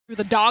through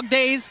the dog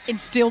days and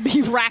still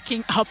be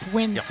racking up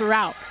wins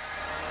throughout.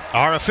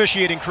 Our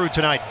officiating crew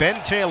tonight: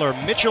 Ben Taylor,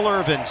 Mitchell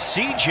Irvin,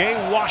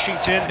 C.J.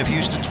 Washington of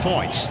Houston's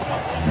points.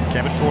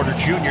 Kevin Porter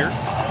Jr.,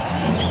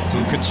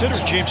 who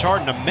considers James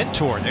Harden a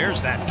mentor.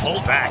 There's that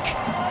pullback.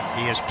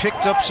 He has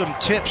picked up some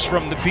tips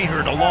from the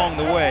beard along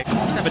the way.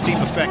 Have a deep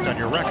effect on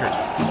your record.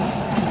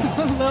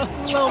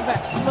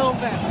 little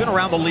bit. Been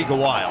around the league a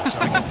while, so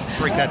I can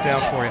break that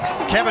down for you.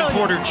 Kevin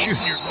Porter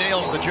Jr.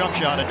 nails the jump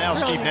shot, and now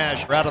Steve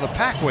Nash out of the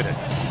pack with it.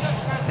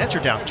 Nets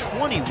are down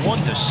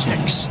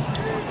 21-6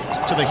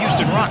 to the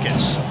Houston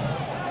Rockets.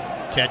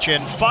 Catch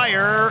and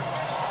fire.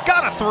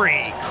 Got a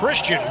three.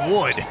 Christian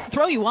Wood.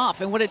 Throw you off,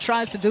 and what it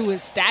tries to do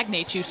is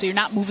stagnate you, so you're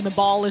not moving the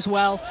ball as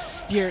well.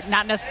 You're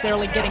not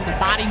necessarily getting the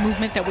body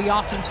movement that we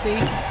often see.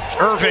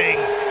 Irving,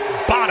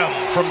 bottom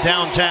from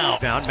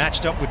downtown. Down,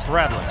 matched up with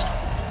Bradley.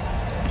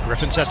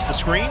 Griffin sets the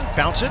screen,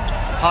 bounce it,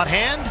 hot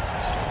hand.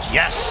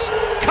 Yes,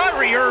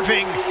 KYRIE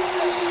Irving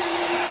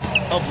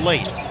of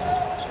late.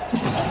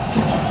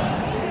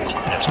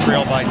 That's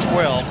trailed by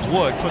 12.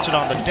 Wood puts it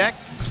on the deck,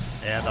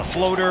 and the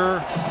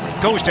floater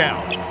goes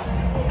down.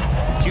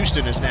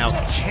 Houston is now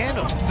 10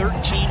 of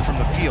 13 from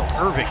the field.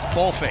 Irving,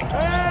 ball fake.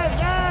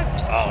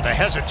 Oh, the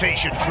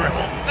hesitation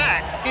dribble.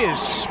 That is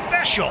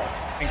special.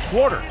 In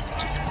quarter.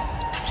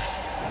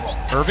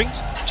 Irving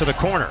to the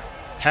corner.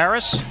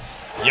 Harris.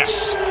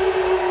 Yes.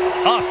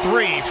 A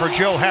three for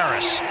Joe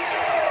Harris.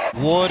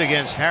 Wood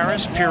against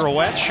Harris.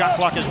 Pirouette. Shot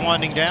clock is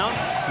winding down.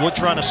 Wood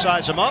trying to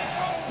size him up.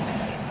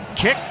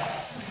 Kick.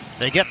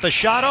 They get the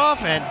shot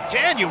off, and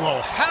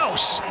Daniel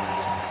House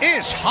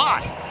is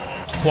hot.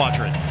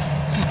 Quadrant.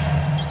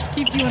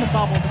 Keep you in a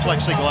bubble.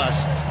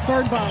 Plexiglass.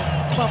 Bird bubble.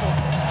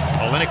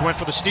 Olynyk went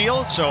for the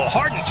steal, so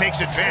Harden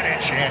takes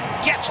advantage and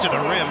gets to the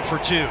rim for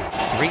two.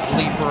 Great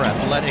leaper,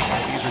 athletic.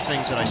 These are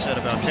things that I said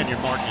about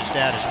Kenyon Martin, his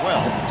dad, as well.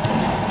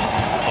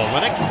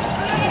 Olynyk,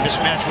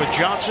 mismatch with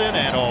Johnson,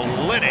 and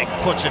Olynyk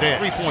puts it in.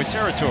 Three-point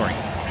territory.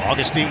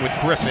 Augustine with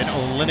Griffin,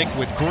 Olynyk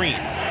with Green.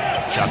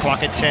 Shot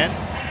clock at 10.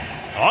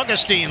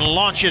 Augustine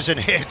launches and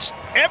hits.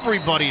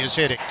 Everybody is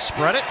hitting.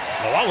 Spread it.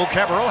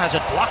 Cabarrot has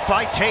it blocked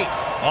by Tate.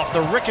 Off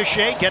the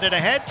ricochet, get it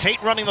ahead. Tate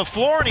running the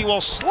floor, and he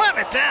will slam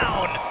it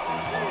down.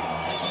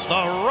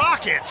 The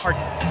Rockets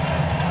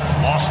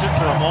lost it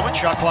for a moment.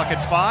 Shot clock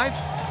at 5.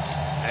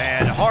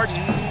 And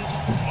Harden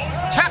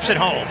taps it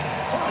home.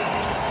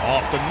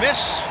 Off the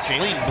miss.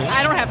 Jaleen Blue.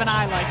 I don't have an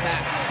eye like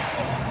that.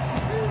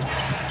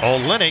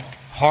 Olynyk,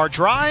 hard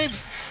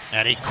drive,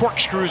 and he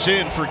corkscrews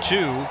in for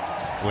two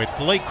with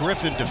Blake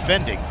Griffin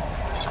defending.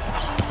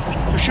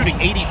 They're shooting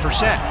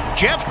 80%.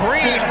 Jeff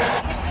Green.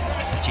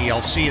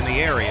 TLC in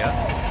the area.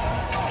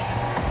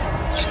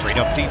 Straight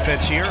up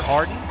defense here.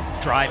 Harden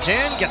drives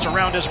in, gets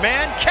around his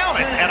man, count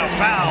it, and a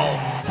foul.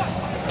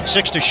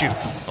 6 to shoot.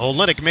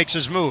 Olynyk makes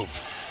his move.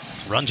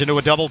 Runs into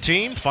a double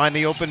team, find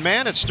the open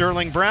man. It's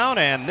Sterling Brown,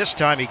 and this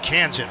time he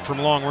cans it from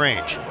long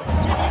range.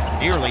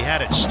 Nearly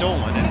had it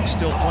stolen, and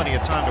still plenty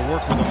of time to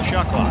work with on the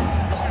shot clock.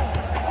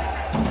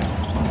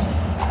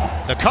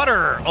 The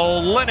cutter,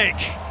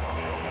 Olynyk.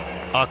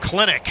 A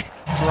clinic.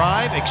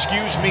 Drive,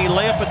 excuse me,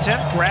 layup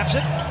attempt, grabs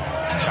it.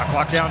 Shot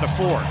clock down to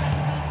 4.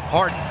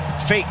 Harden,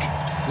 fake,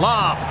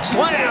 lob,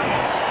 slam,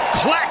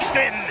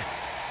 Claxton.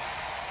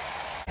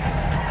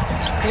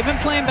 They've been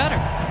playing better.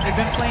 They've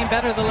been playing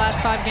better the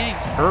last 5 games.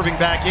 Irving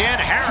back in.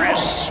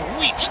 Harris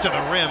sweeps to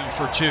the rim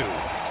for 2.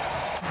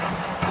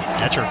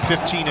 Nets are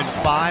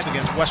 15-5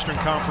 against Western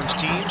Conference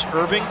teams.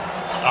 Irving,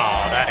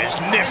 oh, that is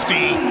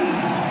nifty.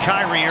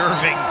 KYRIE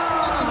Irving.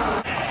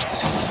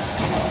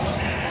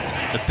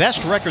 The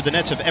best record the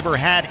Nets have ever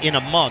had in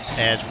a month,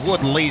 as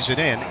Wood lays it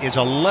in, is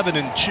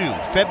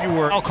 11-2.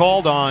 February now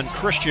called on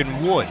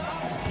Christian Wood.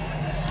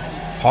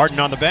 Harden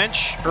on the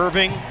bench.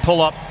 Irving,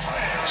 pull up,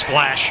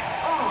 splash.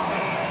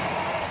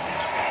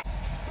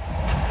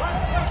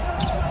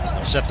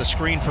 Set the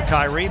screen for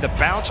KYRIE. The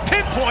bounce,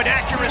 pinpoint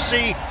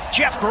accuracy.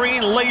 Jeff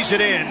Green lays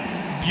it in.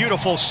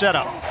 Beautiful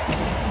setup.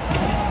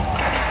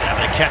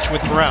 Having a catch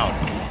with Brown.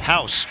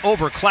 House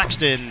over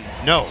Claxton.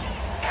 No.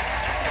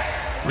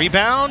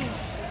 Rebound.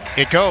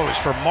 It goes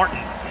for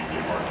Martin.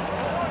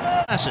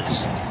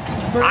 Passes.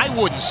 I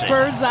wouldn't say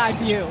bird's eye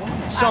view.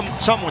 Some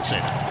would say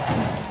that.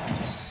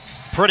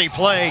 Pretty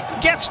play.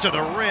 Gets to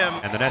the rim.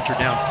 And the Nets are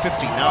down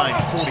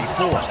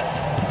 59-44.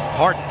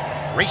 Harden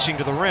racing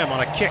to the rim on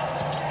a kick.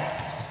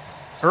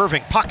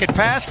 Irving, pocket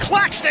pass,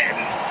 Claxton!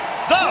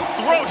 The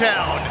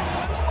throwdown!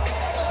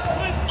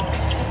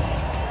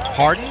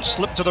 Harden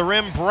slipped to the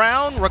rim,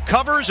 Brown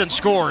recovers and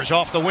scores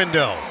off the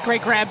window.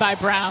 Great grab by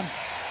Brown.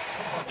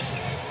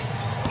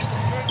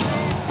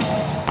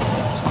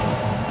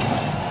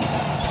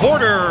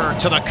 Porter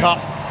to the cup.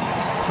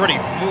 Pretty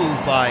move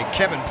by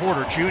Kevin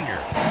Porter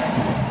Jr.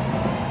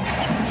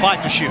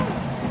 5 to shoot.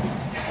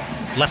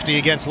 Lefty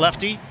against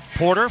lefty.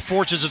 Porter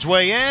forces his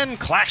way in.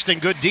 Claxton,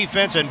 good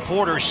defense, and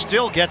Porter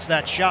still gets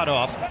that shot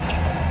off.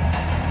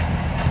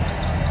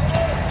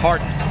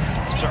 Harden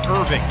to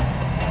Irving.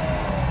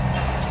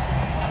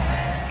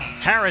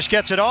 Harris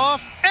gets it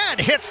off and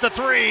hits the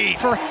 3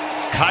 for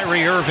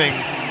KYRIE Irving.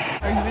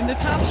 Are you into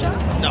Top Shot?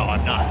 No,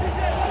 I'm not.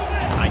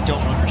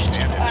 don't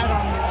understand it. I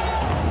don't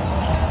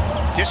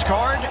know.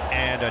 Discard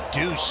and a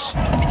deuce.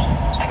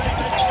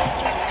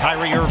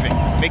 KYRIE Irving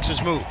makes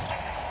his move.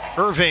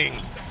 Irving,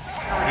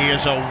 he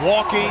is a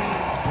walking,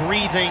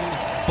 breathing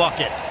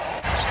bucket.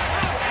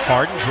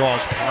 Harden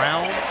draws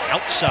Brown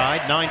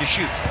outside, 9 to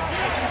shoot.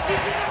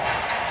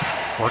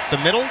 Work the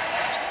middle,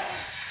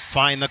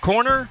 find the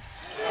corner,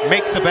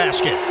 make the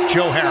basket.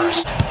 Joe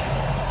Harris.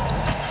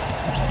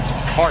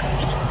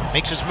 Harden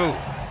makes his move,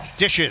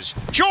 dishes.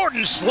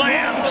 Jordan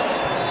slams.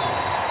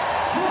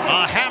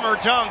 A hammer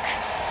dunk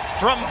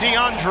from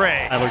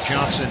DeAndre. Tyler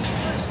Johnson,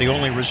 the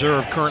only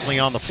reserve currently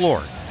on the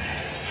floor.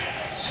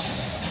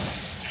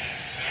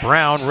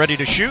 Brown ready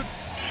to shoot,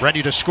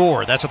 ready to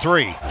score. That's a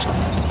 3.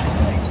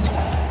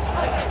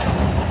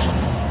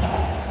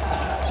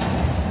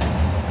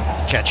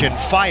 Catch and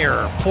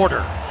fire,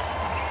 Porter.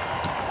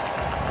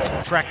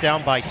 Tracked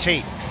down by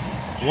Tate.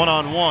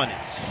 One-on-one.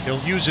 He'll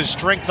use his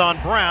strength on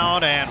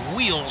Brown and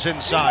wheels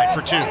inside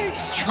for 2.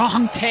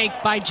 Strong take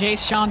by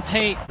Jason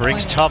Tate.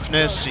 Brings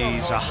toughness.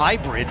 He's a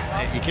hybrid.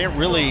 You can't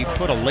really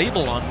put a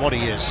label on what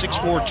he is.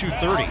 6'4",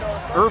 230.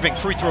 Irving,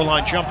 free throw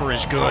line jumper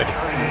is good.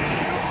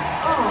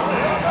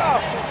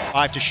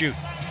 5 to shoot.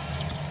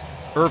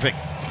 Irving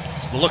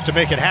will look to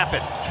make it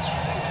happen.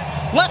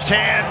 Left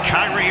hand,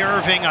 KYRIE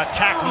Irving,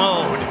 attack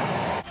mode.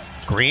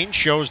 Green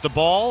shows the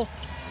ball.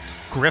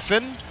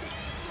 Griffin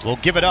will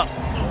give it up.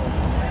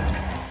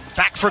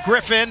 Back for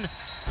Griffin.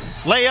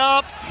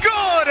 Layup,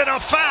 good, and a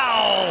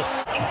foul.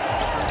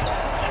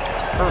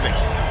 Irving,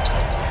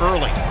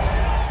 early.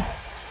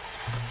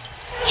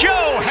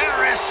 Joe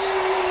Harris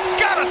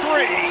got a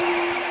 3.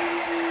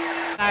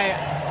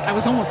 I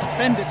was almost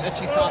offended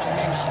that you thought of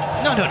me.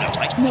 No.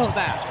 I know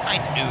that. I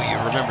knew you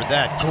remembered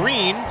that.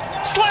 Green,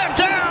 slam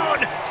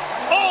down.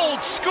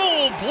 Old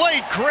school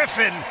Blake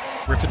Griffin.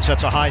 Griffin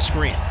sets a high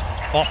screen.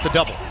 Off the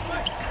double.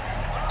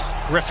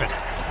 Griffin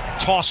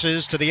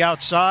tosses to the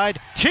outside.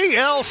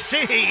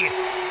 TLC.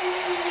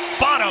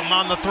 Bottom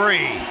on the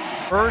 3.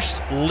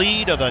 First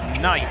lead of the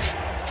night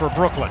for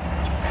Brooklyn.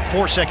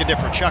 4-second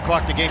difference. Shot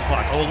clock to game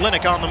clock.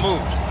 Olynyk on the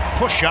move.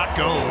 Push shot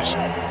goes.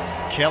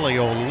 Kelly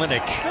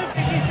Olynyk.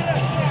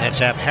 Let's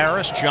have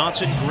Harris,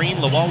 Johnson, Green,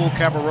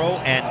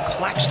 Luwawu-Cabarrot, and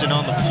Claxton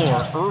on the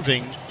floor.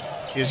 Irving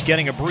is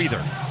getting a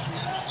breather.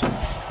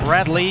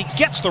 Bradley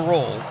gets the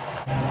roll.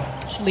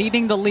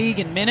 Leading the league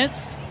in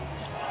minutes.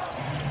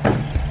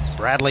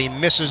 Bradley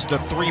misses the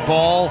 3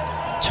 ball.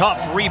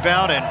 Tough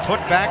rebound and put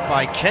back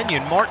by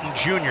Kenyon Martin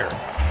Jr.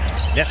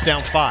 Nets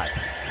down 5.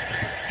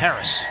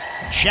 Harris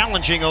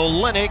challenging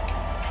Olynyk.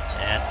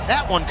 And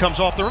that one comes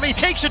off the rim. He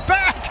takes it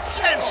back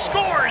and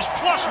scores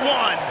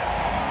 +1.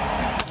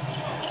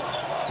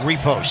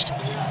 Repost.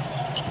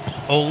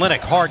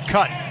 Olynyk, hard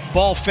cut.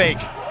 Ball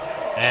fake.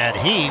 And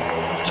he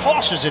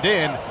tosses it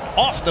in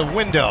off the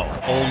window.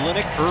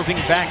 Olynyk, Irving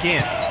back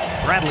in.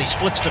 Bradley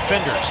splits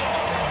defenders.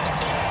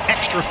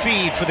 Extra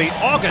feed for the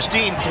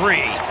Augustine 3.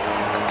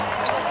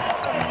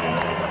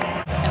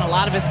 And a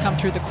lot of it's come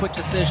through the quick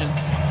decisions.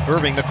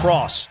 Irving the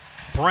cross.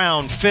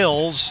 Brown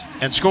fills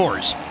and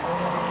scores.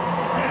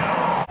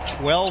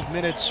 12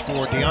 minutes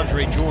for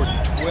DeAndre Jordan.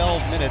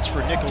 12 minutes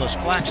for Nicholas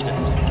Claxton.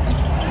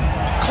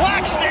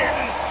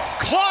 Claxton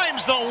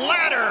climbs the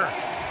ladder.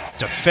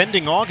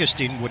 Defending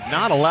Augustine would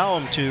not allow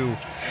him to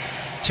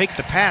take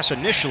the pass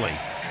initially.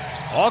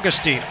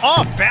 Augustine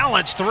off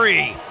balance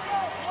 3.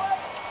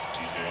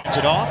 Gets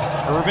it off.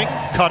 Irving,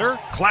 cutter,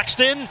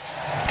 Claxton,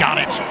 got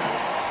it.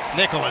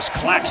 Nicholas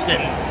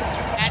Claxton.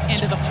 At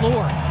end of the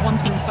floor, 1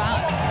 through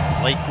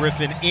 5. Blake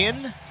Griffin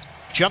in.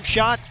 Jump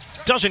shot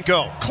doesn't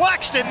go.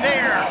 Claxton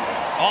there.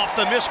 Off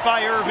the miss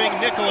by Irving.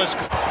 Nicholas.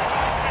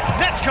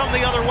 Nets come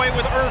the other way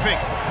with Irving.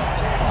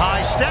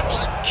 High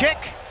steps, kick.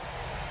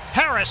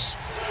 Harris,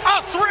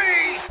 a 3.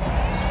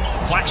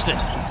 Claxton.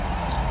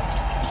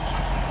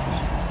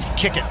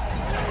 Kick it.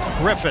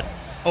 Griffin,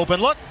 open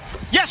look.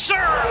 Yes, sir.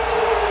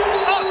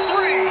 A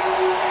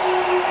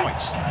 3.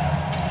 Points.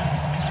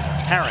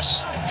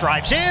 Harris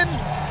drives in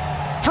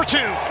for 2.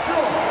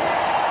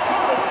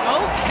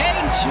 Okay,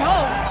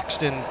 Joe.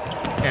 Claxton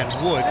and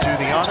Wood do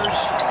the honors.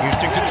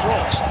 Houston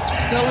controls.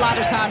 Still a lot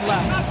of time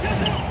left.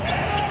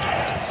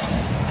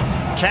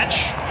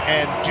 Catch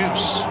and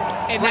deuce.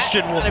 And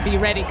Christian will gotta be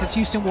ready because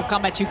Houston will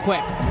come at you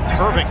quick.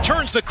 Irving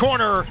turns the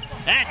corner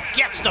and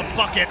gets the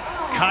bucket.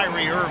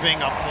 KYRIE Irving,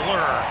 a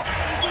blur.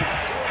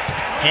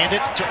 Hand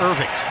it to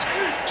Irving.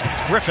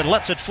 Griffin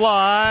lets it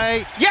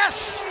fly.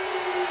 Yes!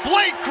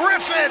 Blake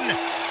Griffin!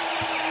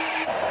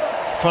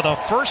 For the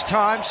first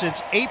time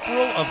since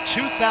April of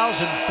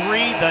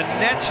 2003, the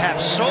Nets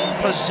have sole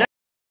possession.